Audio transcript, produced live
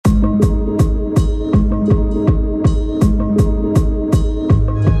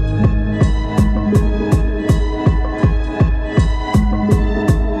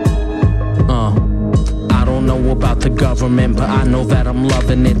but I know that I'm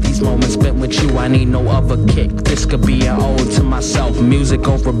loving it. These moments spent with you, I need no other kick. This could be an ode to myself, music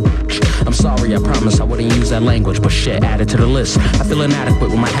over bitch. I'm sorry, I promise I wouldn't use that language, but shit, add it to the list. I feel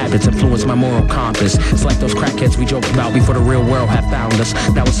inadequate when my habits influence my moral compass. It's like those crackheads we joked about before the real world had found us.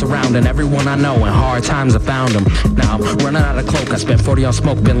 Now it's surrounding everyone I know, and hard times I found them. Now I'm running out of cloak, I spent 40 on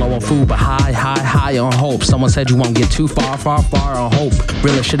smoke, been low on food, but high on hope. Someone said you won't get too far on hope.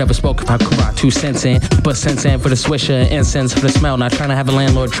 Realest shit ever spoke if I could rock 2 cents in. Put cents in for the swisher, incense for the smell. Not trying to have a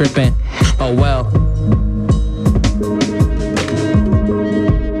landlord tripping. Oh well.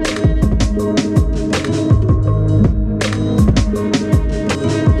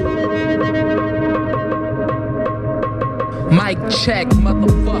 Mic check,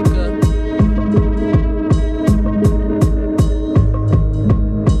 motherfucker.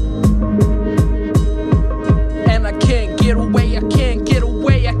 And I can't get away, I can't get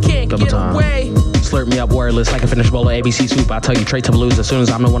away, I can't get away. Slurp me up wordless like a finished bowl of ABC soup. I'll tell you straight to lose as soon as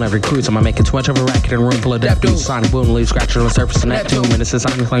I'm the one that recruits. Am I making too much of a racket in a room full of deaf dudes? Sonic boom, leave scratching on the surface of Neptune. And it's a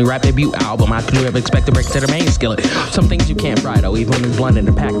sonically rap debut album. How could you ever expect to break to the main skillet? Some things you can't fry though, even when it's blended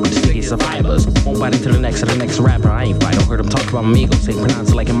and packed with the stickiest of fibers. Won't bite into the next of the next rapper. I ain't fight. I heard him talk about my amigos. They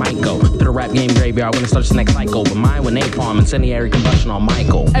pronounce it like it might go. To the rap game graveyard when it starts the next cycle. But mine with napalm, incendiary combustion on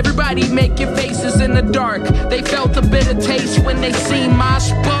Michael. Everybody making faces in the dark. They felt a bitter taste when they seen my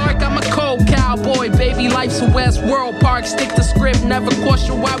spark. I'm a cold cowboy, baby. Life's a Westworld park. Stick to script, never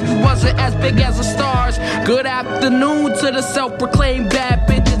question why we wasn't as big as the stars. Good afternoon to the self-proclaimed bad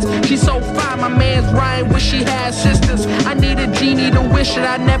bitches. She's so fine, my man's Ryan wish she had sisters. I need a genie to wish it,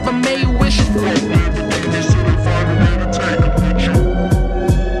 I never made wishes.